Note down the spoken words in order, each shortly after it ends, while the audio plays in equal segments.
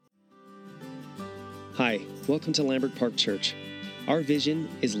Hi, welcome to Lambert Park Church. Our vision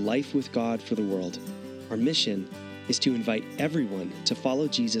is life with God for the world. Our mission is to invite everyone to follow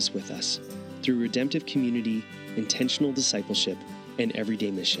Jesus with us through redemptive community, intentional discipleship, and everyday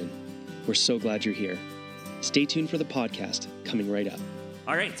mission. We're so glad you're here. Stay tuned for the podcast coming right up.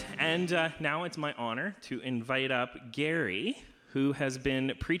 All right, and now it's my honor to invite up Gary, who has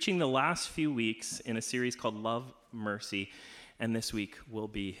been preaching the last few weeks in a series called Love, Mercy, and this week will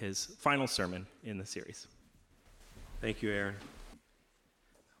be his final sermon in the series. Thank you, Aaron.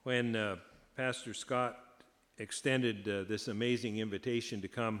 When Pastor Scott extended this amazing invitation to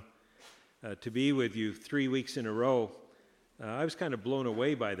come to be with you 3 weeks in a row, I was kind of blown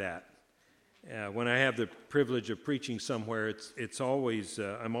away by that. When I have the privilege of preaching somewhere, it's always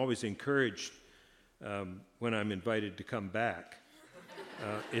I'm always encouraged when I'm invited to come back.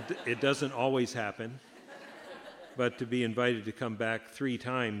 It doesn't always happen, but to be invited to come back 3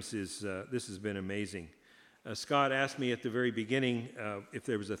 times this has been amazing. Scott asked me at the very beginning if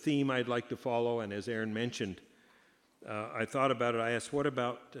there was a theme I'd like to follow, and as Aaron mentioned, I thought about it. I asked, what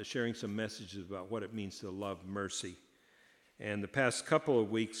about sharing some messages about what it means to love mercy? And the past couple of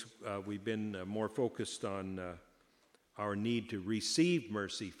weeks, we've been more focused on our need to receive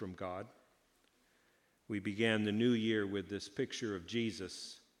mercy from God. We began the new year with this picture of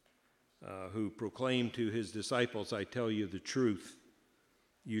Jesus, who proclaimed to his disciples, "I tell you the truth,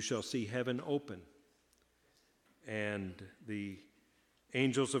 you shall see heaven open, and the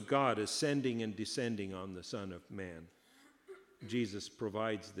angels of God ascending and descending on the Son of Man." Jesus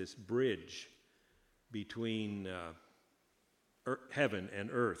provides this bridge between heaven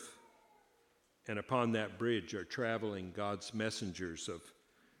and earth, and upon that bridge are traveling God's messengers of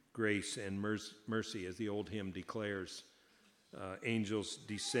grace and mercy, as the old hymn declares. Angels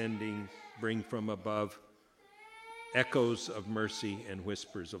descending bring from above echoes of mercy and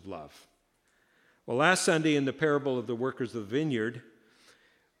whispers of love. Well, last Sunday in the parable of the workers of the vineyard,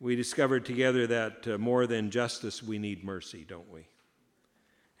 we discovered together that more than justice, we need mercy, don't we?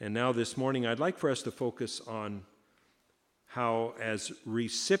 And now this morning, I'd like for us to focus on how, as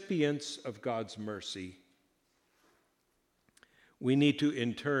recipients of God's mercy, we need to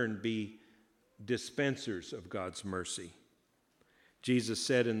in turn be dispensers of God's mercy. Jesus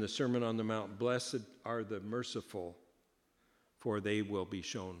said in the Sermon on the Mount, "Blessed are the merciful, for they will be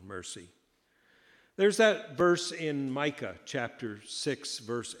shown mercy." There's that verse in Micah chapter 6,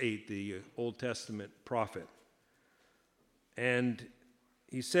 verse 8, the Old Testament prophet. And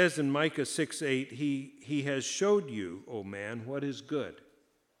he says in Micah 6:8, he has showed you, O man, what is good.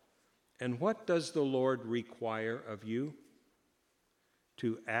 And what does the Lord require of you?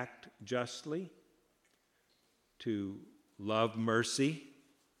 To act justly, to love mercy,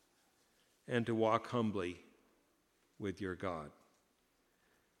 and to walk humbly with your God.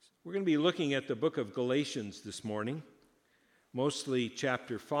 We're going to be looking at the book of Galatians this morning, mostly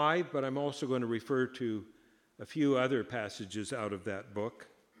chapter 5, but I'm also going to refer to a few other passages out of that book.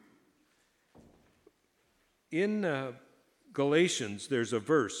 In Galatians, there's a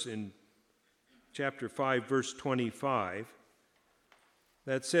verse in chapter 5, verse 25,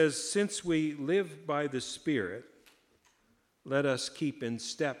 that says, "Since we live by the Spirit, let us keep in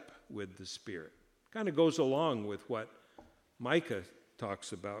step with the Spirit." Kind of goes along with what Micah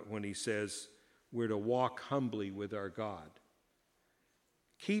talks about when he says we're to walk humbly with our God.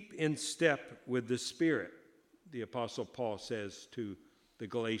 Keep in step with the Spirit, the Apostle Paul says to the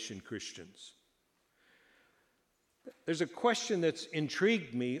Galatian Christians. There's a question that's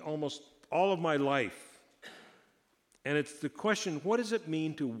intrigued me almost all of my life, and it's the question, what does it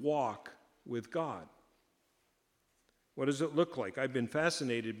mean to walk with God? What does it look like? I've been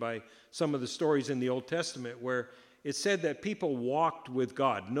fascinated by some of the stories in the Old Testament where it said that people walked with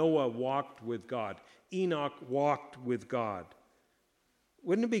God. Noah walked with God. Enoch walked with God.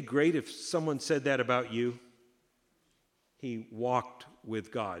 Wouldn't it be great if someone said that about you? He walked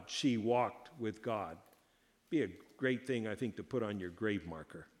with God. She walked with God. Be a great thing, I think, to put on your grave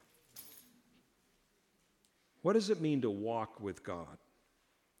marker. What does it mean to walk with God?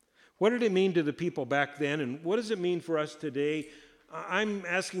 What did it mean to the people back then, and what does it mean for us today? I'm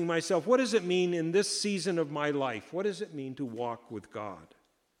asking myself, what does it mean in this season of my life? What does it mean to walk with God?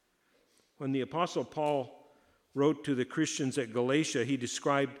 When the Apostle Paul wrote to the Christians at Galatia, he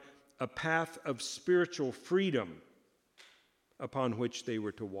described a path of spiritual freedom upon which they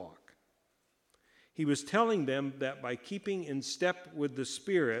were to walk. He was telling them that by keeping in step with the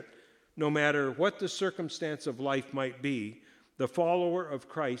Spirit, no matter what the circumstance of life might be, the follower of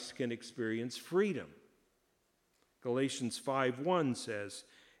Christ can experience freedom. Galatians 5:1 says,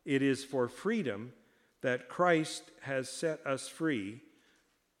 "It is for freedom that Christ has set us free.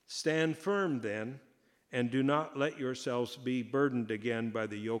 Stand firm then and do not let yourselves be burdened again by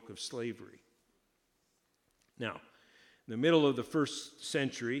the yoke of slavery. Now, in the middle of the first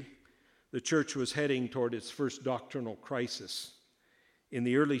century, the church was heading toward its first doctrinal crisis. In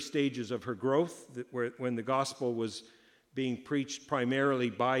the early stages of her growth, when the gospel was being preached primarily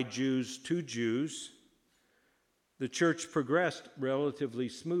by Jews to Jews, the church progressed relatively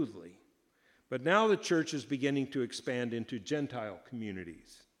smoothly. But now the church is beginning to expand into Gentile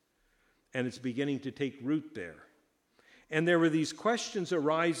communities, and it's beginning to take root there. And there were these questions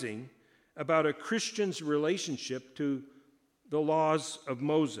arising about a Christian's relationship to the laws of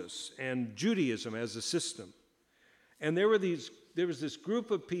Moses and Judaism as a system. And there was this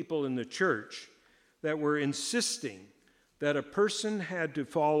group of people in the church that were insisting that a person had to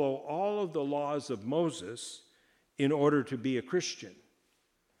follow all of the laws of Moses in order to be a Christian.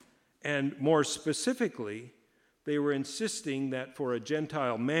 And more specifically, they were insisting that for a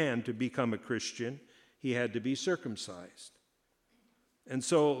Gentile man to become a Christian, he had to be circumcised. And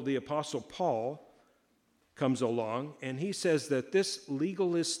so the Apostle Paul comes along, and he says that this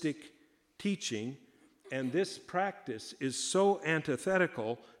legalistic teaching and this practice is so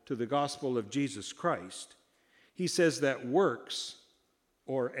antithetical to the gospel of Jesus Christ. He says that works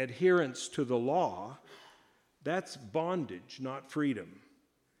or adherence to the law, that's bondage, not freedom.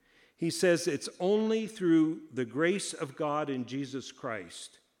 He says it's only through the grace of God in Jesus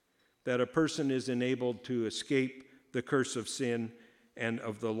Christ that a person is enabled to escape the curse of sin and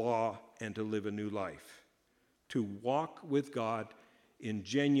of the law and to live a new life, to walk with God in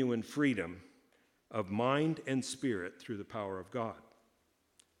genuine freedom of mind and spirit through the power of God.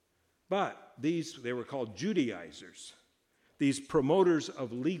 But they were called Judaizers. These promoters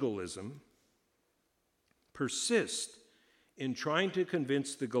of legalism persist in trying to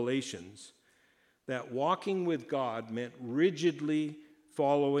convince the Galatians that walking with God meant rigidly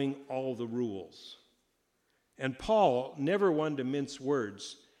following all the rules. And Paul, never one to mince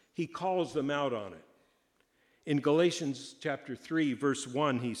words, he calls them out on it. In Galatians chapter 3, verse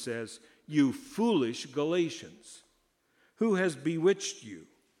 1, he says, "You foolish Galatians, who has bewitched you?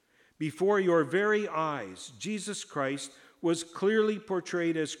 Before your very eyes, Jesus Christ was clearly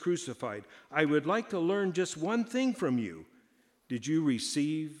portrayed as crucified. I would like to learn just one thing from you. Did you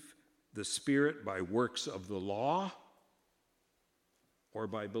receive the Spirit by works of the law or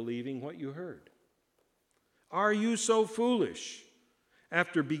by believing what you heard? Are you so foolish?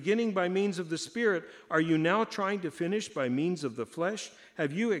 After beginning by means of the Spirit, are you now trying to finish by means of the flesh?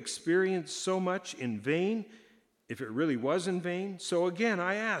 Have you experienced so much in vain, if it really was in vain? So again,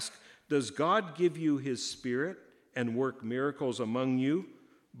 I ask, does God give you his Spirit and work miracles among you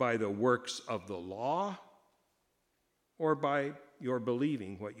by the works of the law or by your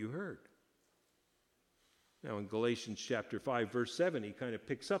believing what you heard?" Now in Galatians chapter 5, verse 7, he kind of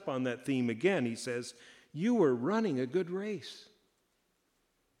picks up on that theme again. He says, "You were running a good race.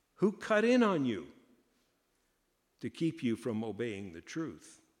 Who cut in on you to keep you from obeying the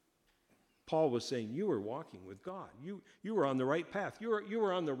truth?" Paul was saying you were walking with God. You were on the right path. You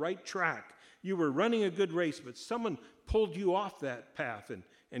were on the right track. You were running a good race, but someone pulled you off that path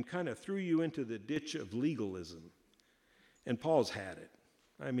and kind of threw you into the ditch of legalism. And Paul's had it.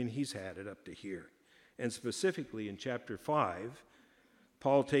 I mean, he's had it up to here. And specifically in chapter 5,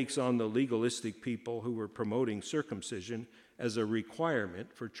 Paul takes on the legalistic people who were promoting circumcision as a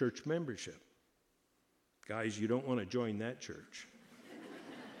requirement for church membership. Guys, you don't want to join that church.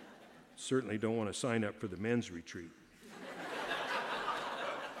 Certainly don't want to sign up for the men's retreat.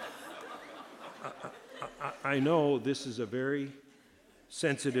 I know this is a very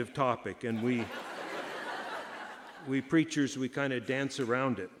sensitive topic, and we preachers, we kind of dance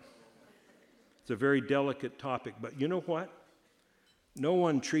around it. It's a very delicate topic, but you know what? No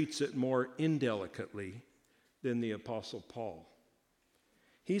one treats it more indelicately than the Apostle Paul.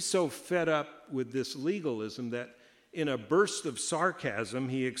 He's so fed up with this legalism that in a burst of sarcasm,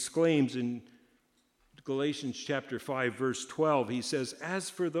 he exclaims in Galatians chapter 5, verse 12, he says, "As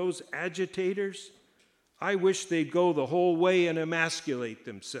for those agitators, I wish they'd go the whole way and emasculate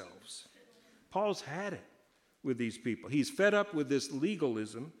themselves." Paul's had it with these people. He's fed up with this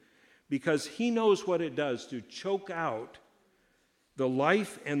legalism because he knows what it does to choke out the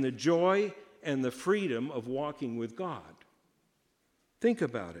life and the joy and the freedom of walking with God. Think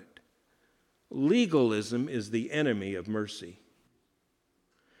about it. Legalism is the enemy of mercy.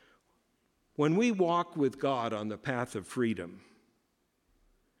 When we walk with God on the path of freedom,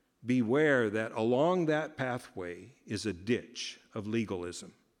 beware that along that pathway is a ditch of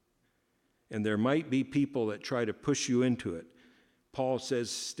legalism. And there might be people that try to push you into it. Paul says,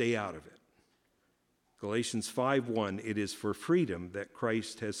 stay out of it. Galatians 5:1, "It is for freedom that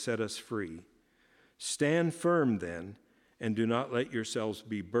Christ has set us free. Stand firm then, and do not let yourselves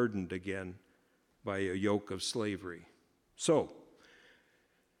be burdened again by a yoke of slavery. So,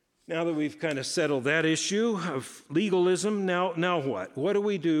 now that we've kind of settled that issue of legalism, now what? What do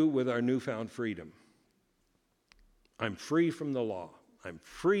we do with our newfound freedom? I'm free from the law. I'm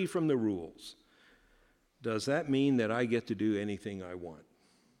free from the rules. Does that mean that I get to do anything I want?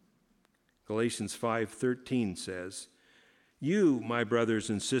 Galatians 5:13 says, "You, my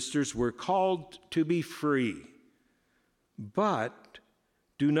brothers and sisters, were called to be free, but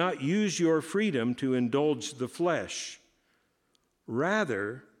do not use your freedom to indulge the flesh.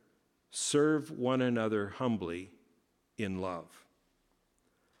 Rather, serve one another humbly in love."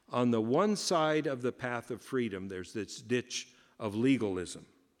 On the one side of the path of freedom, there's this ditch of legalism.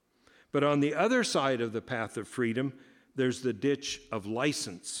 But on the other side of the path of freedom, there's the ditch of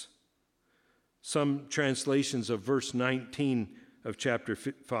license. Some translations of verse 19 of chapter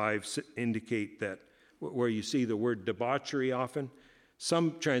 5 indicate that, where you see the word debauchery often.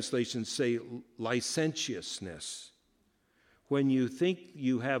 Some translations say licentiousness. When you think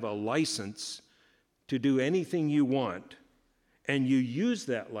you have a license to do anything you want, and you use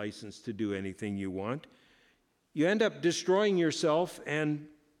that license to do anything you want, you end up destroying yourself and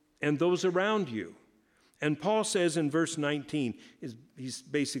those around you. And Paul says in verse 19, he's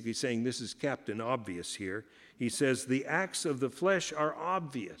basically saying this is Captain Obvious here. He says, the acts of the flesh are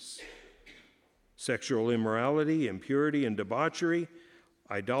obvious: sexual immorality, impurity and debauchery,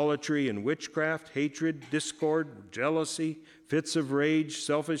 idolatry and witchcraft, hatred, discord, jealousy, fits of rage,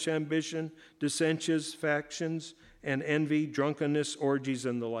 selfish ambition, dissensions, factions, and envy, drunkenness, orgies,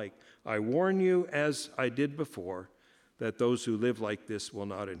 and the like. I warn you, as I did before, that those who live like this will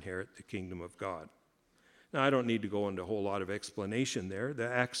not inherit the kingdom of God. Now, I don't need to go into a whole lot of explanation there. The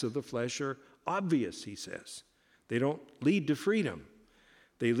acts of the flesh are obvious, he says. They don't lead to freedom.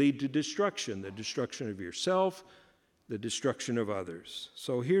 They lead to destruction, the destruction of yourself, the destruction of others.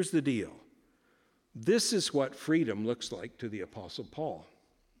 So here's the deal. This is what freedom looks like to the Apostle Paul.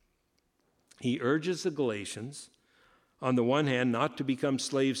 He urges the Galatians, on the one hand, not to become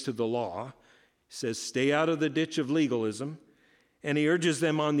slaves to the law. He says, stay out of the ditch of legalism. And he urges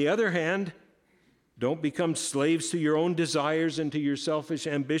them, on the other hand, don't become slaves to your own desires and to your selfish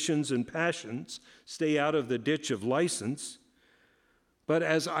ambitions and passions. Stay out of the ditch of license. But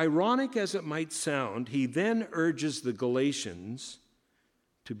as ironic as it might sound, he then urges the Galatians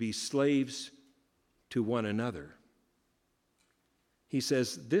to be slaves to one another. He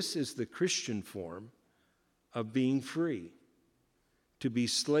says this is the Christian form of being free, to be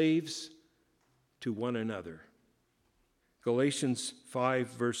slaves to one another. Galatians 5,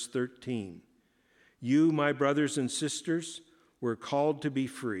 verse 13. You, my brothers and sisters, were called to be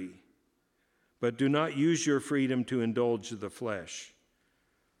free, but do not use your freedom to indulge the flesh.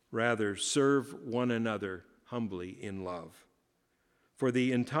 Rather, serve one another humbly in love. For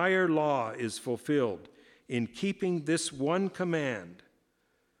the entire law is fulfilled in keeping this one command: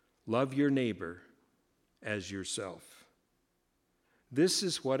 love your neighbor as yourself. This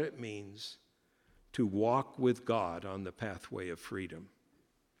is what it means to walk with God on the pathway of freedom.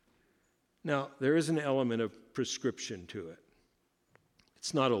 Now, there is an element of prescription to it.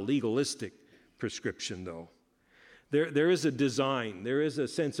 It's not a legalistic prescription, though. There is a design, there is a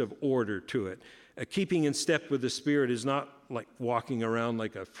sense of order to it. Keeping in step with the Spirit is not like walking around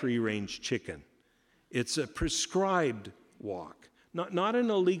like a free-range chicken. It's a prescribed walk, not in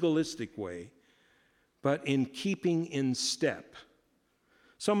a legalistic way, but in keeping in step.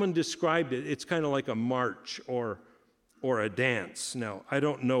 Someone described it, it's kind of like a march or a dance. Now, I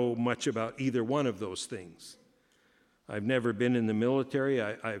don't know much about either one of those things. I've never been in the military.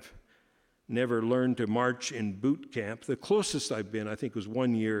 I've never learned to march in boot camp. The closest I've been, I think, was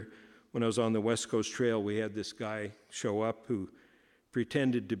one year when I was on the West Coast Trail. We had this guy show up who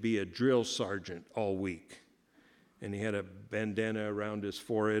pretended to be a drill sergeant all week. And he had a bandana around his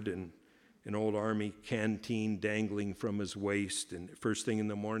forehead and an old army canteen dangling from his waist. And first thing in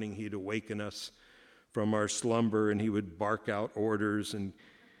the morning, he'd awaken us from our slumber, and he would bark out orders and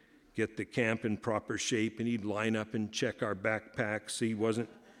get the camp in proper shape, and he'd line up and check our backpacks.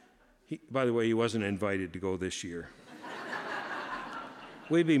 By the way, he wasn't invited to go this year.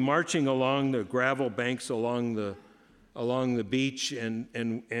 We'd be marching along the gravel banks along the beach,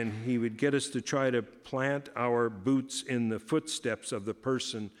 and he would get us to try to plant our boots in the footsteps of the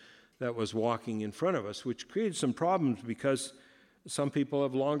person that was walking in front of us, which created some problems because some people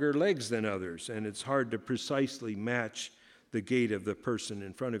have longer legs than others, and it's hard to precisely match the gait of the person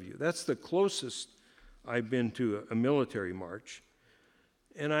in front of you. That's the closest I've been to a military march.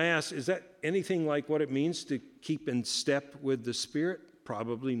 And I asked, is that anything like what it means to keep in step with the Spirit?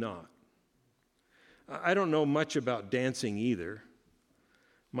 Probably not. I don't know much about dancing either.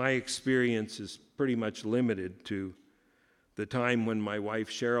 My experience is pretty much limited to the time when my wife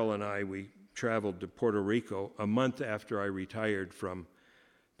Cheryl and we traveled to Puerto Rico a month after I retired from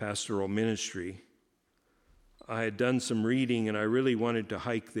pastoral ministry. I had done some reading and I really wanted to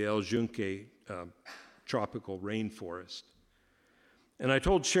hike the El Yunque tropical rainforest. And I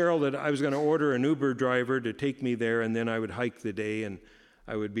told Cheryl that I was going to order an Uber driver to take me there, and then I would hike the day and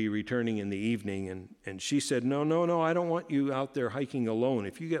I would be returning in the evening. And she said, no, I don't want you out there hiking alone.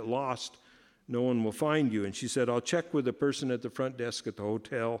 If you get lost, no one will find you. And she said, I'll check with the person at the front desk at the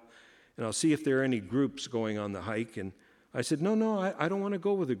hotel, and I'll see if there are any groups going on the hike. And I said, no, I don't want to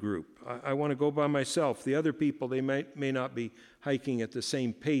go with a group. I want to go by myself. The other people, they may not be hiking at the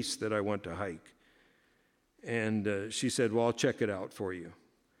same pace that I want to hike. And she said, well, I'll check it out for you.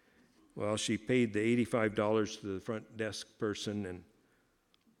 Well, she paid the $85 to the front desk person, and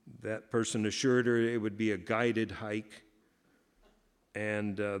that person assured her it would be a guided hike.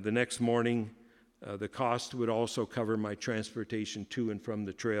 And the next morning, the cost would also cover my transportation to and from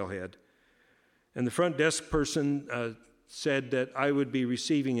the trailhead. And the front desk person said that I would be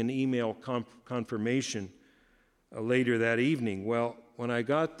receiving an email confirmation later that evening. Well, when I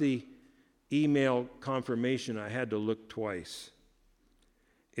got the email confirmation, I had to look twice.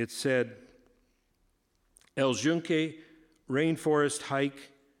 It said, El Yunque Rainforest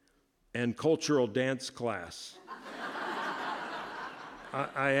Hike and Cultural Dance Class.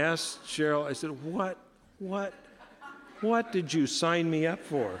 I asked Cheryl, I said, what did you sign me up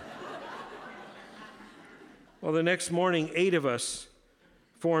for? Well, the next morning, 8 of us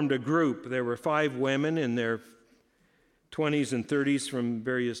formed a group. There were 5 women in their 20s and 30s from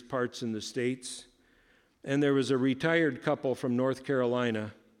various parts in the States. And there was a retired couple from North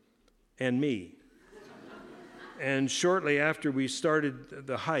Carolina and me. And shortly after we started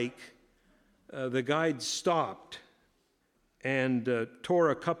the hike, the guide stopped and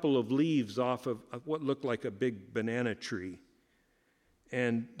tore a couple of leaves off of what looked like a big banana tree,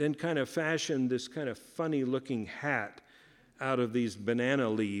 and then kind of fashioned this kind of funny-looking hat out of these banana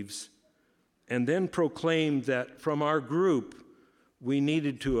leaves, and then proclaimed that from our group, we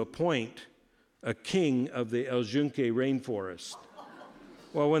needed to appoint a king of the El Yunque rainforest.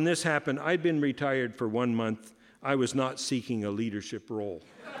 Well, when this happened, I'd been retired for 1 month. I was not seeking a leadership role.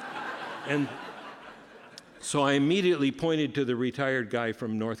 And so I immediately pointed to the retired guy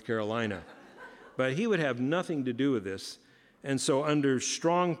from North Carolina. But he would have nothing to do with this. And so under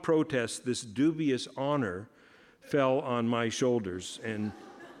strong protest, this dubious honor fell on my shoulders. And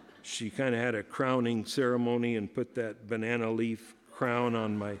she kind of had a crowning ceremony and put that banana leaf crown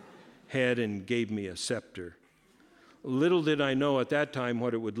on my head and gave me a scepter. Little did I know at that time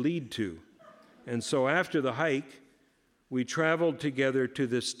what it would lead to. And so after the hike, we traveled together to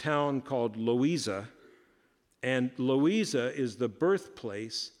this town called Loíza. And Loíza is the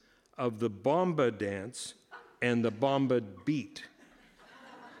birthplace of the bomba dance and the bomba beat.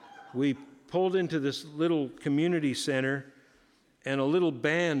 We pulled into this little community center, and a little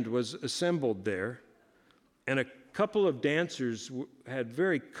band was assembled there, and a couple of dancers had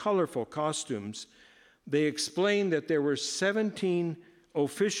very colorful costumes. They explained that there were 17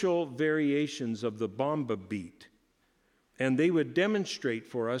 official variations of the bomba beat, and they would demonstrate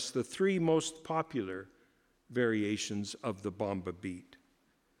for us the 3 most popular variations of the bomba beat.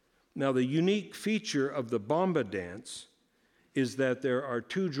 Now, the unique feature of the bomba dance is that there are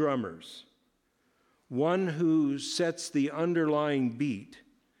 2 drummers, one who sets the underlying beat,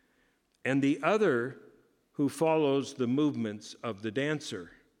 and the other who follows the movements of the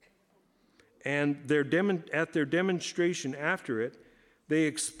dancer. And at their demonstration after it, they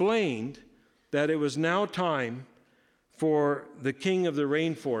explained that it was now time for the king of the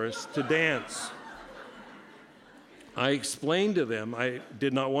rainforest to dance. I explained to them I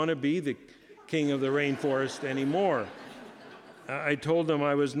did not want to be the king of the rainforest anymore. I told them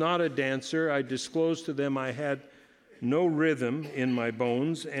I was not a dancer. I disclosed to them I had no rhythm in my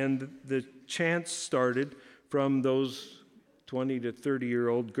bones, and the chants started from those 20 to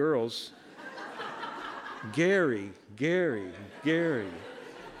 30-year-old girls. Gary.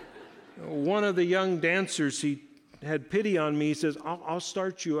 One of the young dancers, he had pity on me. He says, I'll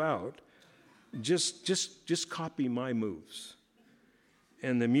start you out. Just copy my moves.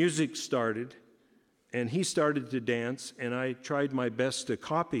 And the music started, and he started to dance, and I tried my best to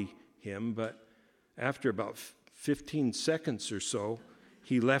copy him, but after about 15 seconds or so,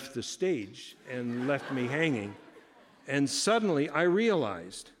 he left the stage and left me hanging. And suddenly I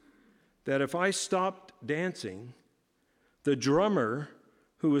realized that if I stopped dancing, the drummer,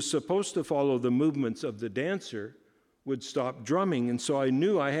 who was supposed to follow the movements of the dancer, would stop drumming, and so I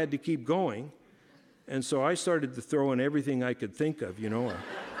knew I had to keep going. And so I started to throw in everything I could think of, a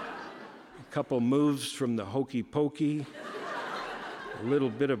couple moves from the hokey pokey, a little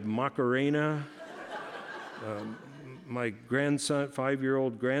bit of Macarena. My grandson,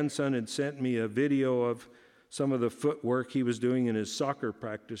 5-year-old grandson, had sent me a video of some of the footwork he was doing in his soccer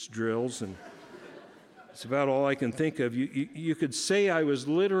practice drills, and it's about all I can think of. You could say I was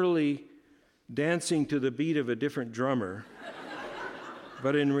literally dancing to the beat of a different drummer,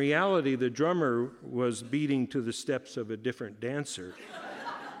 but in reality, the drummer was beating to the steps of a different dancer.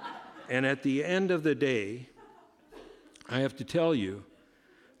 And at the end of the day, I have to tell you,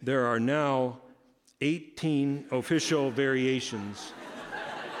 there are now 18 official variations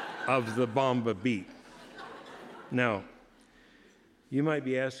of the Bamba beat. Now, you might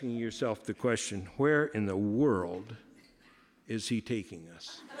be asking yourself the question, where in the world is he taking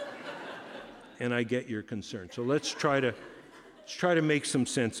us? And I get your concern. So let's try to make some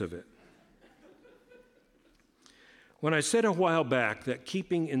sense of it. When I said a while back that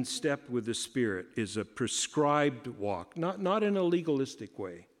keeping in step with the Spirit is a prescribed walk, not in a legalistic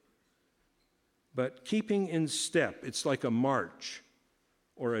way, but keeping in step, it's like a march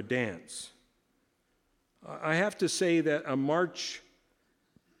or a dance. I have to say that a march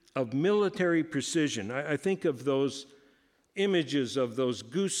of military precision, I think of those images of those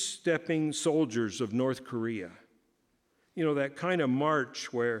goose-stepping soldiers of North Korea. That kind of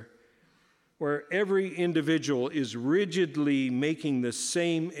march where every individual is rigidly making the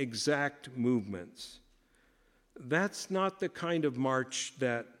same exact movements. That's not the kind of march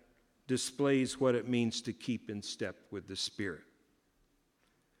that displays what it means to keep in step with the Spirit.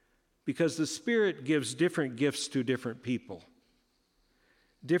 Because the Spirit gives different gifts to different people,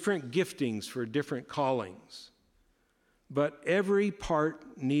 different giftings for different callings. But every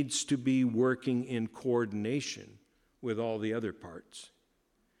part needs to be working in coordination with all the other parts.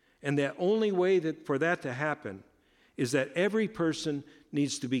 And the only way for that to happen is that every person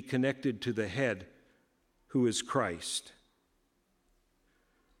needs to be connected to the head, who is Christ.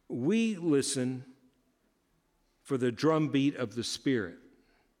 We listen for the drumbeat of the Spirit.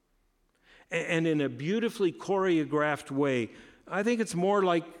 And in a beautifully choreographed way, I think it's more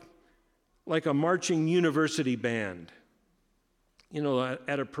like a marching university band,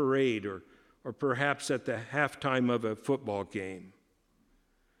 at a parade or perhaps at the halftime of a football game,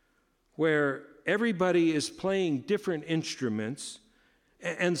 where everybody is playing different instruments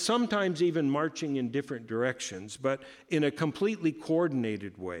and sometimes even marching in different directions, but in a completely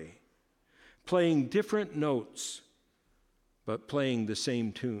coordinated way, playing different notes, but playing the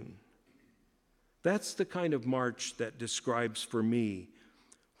same tune. That's the kind of march that describes for me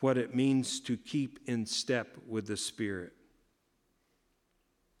what it means to keep in step with the Spirit.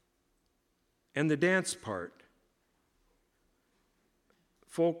 And the dance part.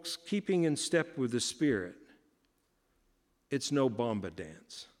 Folks, keeping in step with the Spirit, it's no Bamba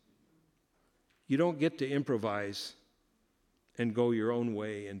dance. You don't get to improvise and go your own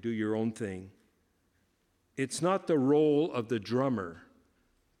way and do your own thing. It's not the role of the drummer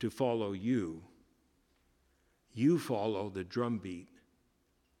to follow you. You follow the drumbeat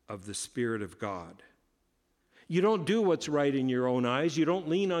of the Spirit of God. You don't do what's right in your own eyes. You don't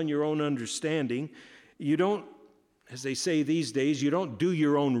lean on your own understanding. You don't, as they say these days, you don't do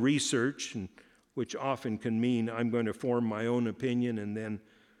your own research, which often can mean I'm going to form my own opinion and then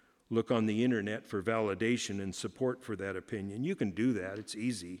look on the internet for validation and support for that opinion. You can do that. It's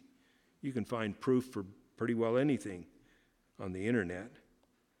easy. You can find proof for pretty well anything on the internet.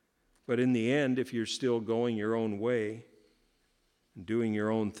 But in the end, if you're still going your own way and doing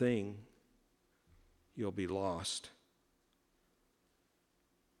your own thing, you'll be lost.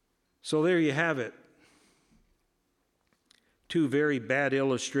 So there you have it. Two very bad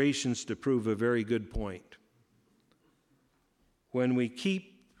illustrations to prove a very good point. When we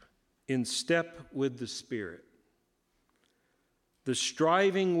keep in step with the Spirit, the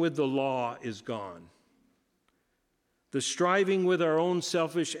striving with the law is gone. The striving with our own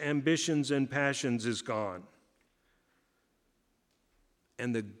selfish ambitions and passions is gone.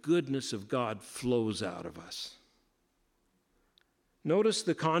 And the goodness of God flows out of us. Notice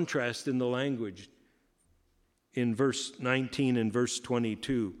the contrast in the language in verse 19 and verse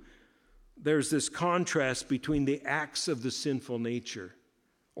 22. There's this contrast between the acts of the sinful nature,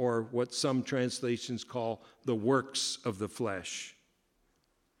 or what some translations call the works of the flesh.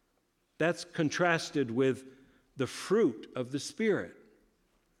 That's contrasted with the fruit of the Spirit.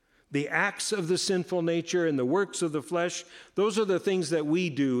 The acts of the sinful nature and the works of the flesh, those are the things that we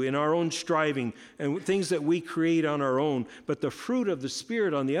do in our own striving and things that we create on our own. But the fruit of the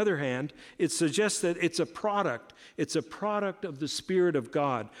Spirit, on the other hand, it suggests that it's a product. It's a product of the Spirit of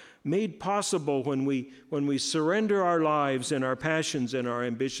God, made possible when we surrender our lives and our passions and our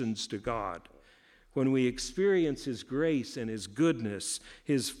ambitions to God. When we experience His grace and His goodness,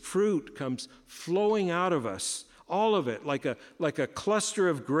 His fruit comes flowing out of us. All of it, like a cluster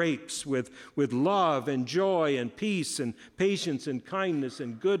of grapes with love and joy and peace and patience and kindness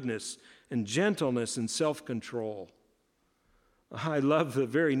and goodness and gentleness and self-control. I love the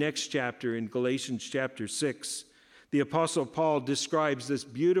very next chapter in Galatians chapter 6. The Apostle Paul describes this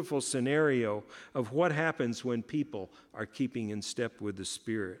beautiful scenario of what happens when people are keeping in step with the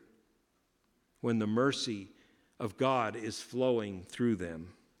Spirit, when the mercy of God is flowing through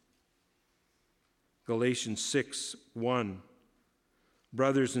them. Galatians 6:1.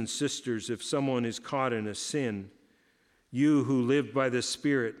 Brothers and sisters, if someone is caught in a sin, you who live by the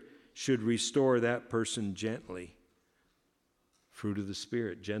Spirit should restore that person gently. Fruit of the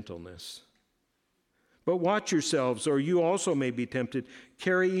Spirit, gentleness. But watch yourselves, or you also may be tempted.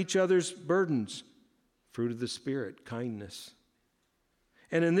 Carry each other's burdens. Fruit of the Spirit, kindness.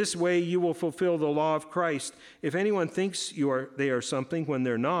 And in this way you will fulfill the law of Christ. If anyone thinks they are something when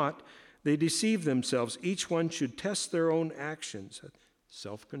they're not, they deceive themselves. Each one should test their own actions.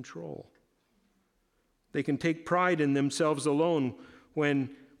 Self-control. They can take pride in themselves alone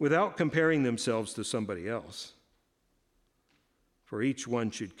without comparing themselves to somebody else. For each one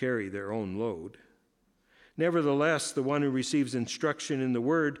should carry their own load. Nevertheless, the one who receives instruction in the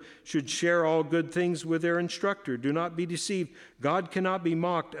word should share all good things with their instructor. Do not be deceived. God cannot be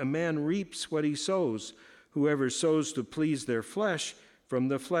mocked. A man reaps what he sows. Whoever sows to please their flesh, from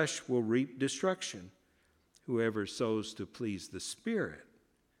the flesh will reap destruction. Whoever sows to please the Spirit,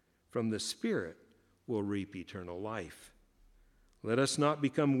 from the Spirit will reap eternal life. Let us not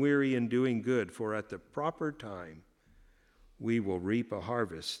become weary in doing good, for at the proper time we will reap a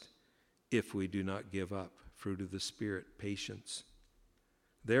harvest if we do not give up. Fruit of the Spirit, patience.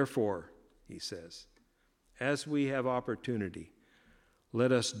 Therefore, he says, as we have opportunity,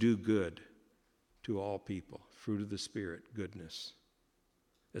 let us do good to all people. Fruit of the Spirit, goodness.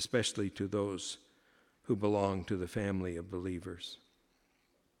 Especially to those who belong to the family of believers.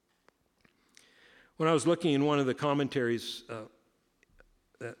 When I was looking in one of the commentaries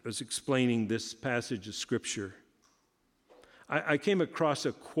that was explaining this passage of Scripture, I came across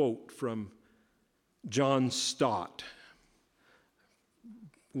a quote from John Stott,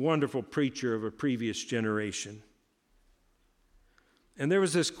 wonderful preacher of a previous generation. And there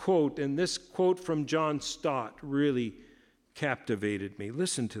was this quote, and this quote from John Stott really captivated me.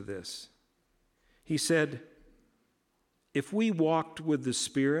 Listen to this. He said, if we walked with the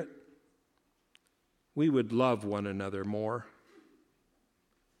Spirit, we would love one another more.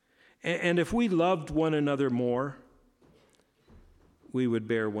 And if we loved one another more, we would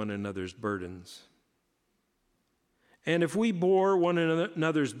bear one another's burdens. And if we bore one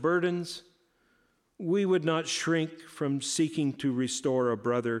another's burdens, we would not shrink from seeking to restore a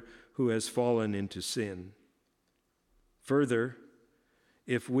brother who has fallen into sin. Further,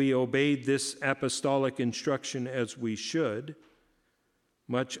 if we obeyed this apostolic instruction as we should,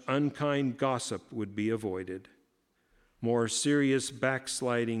 much unkind gossip would be avoided, more serious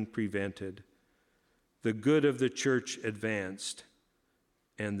backsliding prevented, the good of the church advanced,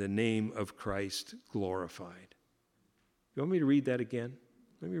 and the name of Christ glorified. You want me to read that again?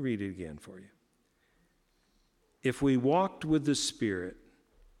 Let me read it again for you. If we walked with the Spirit,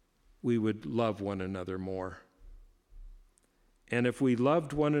 we would love one another more. And if we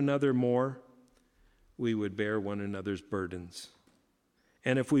loved one another more, we would bear one another's burdens.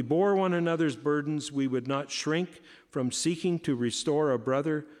 And if we bore one another's burdens, we would not shrink from seeking to restore a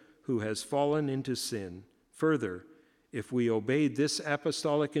brother who has fallen into sin. Further, if we obeyed this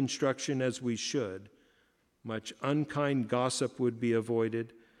apostolic instruction as we should, much unkind gossip would be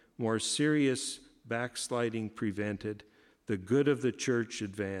avoided, more serious backsliding prevented, the good of the church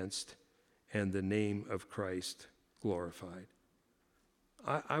advanced, and the name of Christ glorified.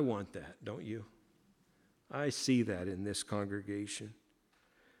 I want that, don't you? I see that in this congregation.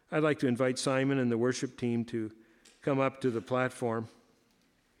 I'd like to invite Simon and the worship team to come up to the platform.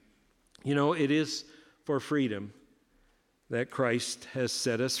 You know, it is for freedom that Christ has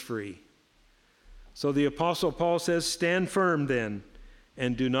set us free. So the Apostle Paul says, stand firm then,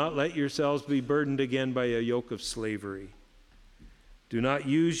 and do not let yourselves be burdened again by a yoke of slavery. Do not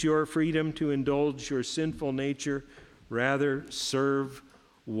use your freedom to indulge your sinful nature. Rather, serve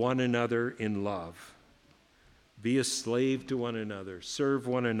one another in love. be a slave to one another, serve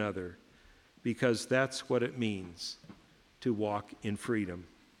one another, because that's what it means to walk in freedom.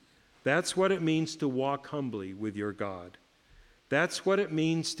 That's what it means to walk humbly with your God. That's what it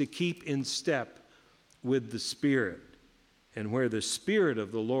means to keep in step with the Spirit. And where the Spirit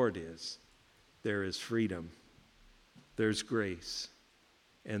of the Lord is, there is freedom, there's grace,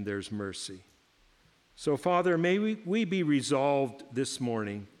 and there's mercy. So, Father, may we be resolved this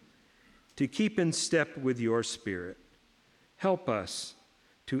morning to keep in step with your Spirit. Help us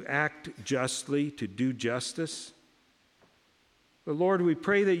to act justly, to do justice. But Lord, we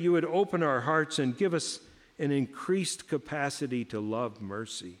pray that you would open our hearts and give us an increased capacity to love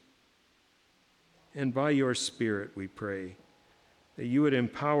mercy. And by your Spirit, we pray that you would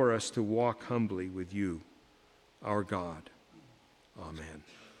empower us to walk humbly with you, our God. Amen.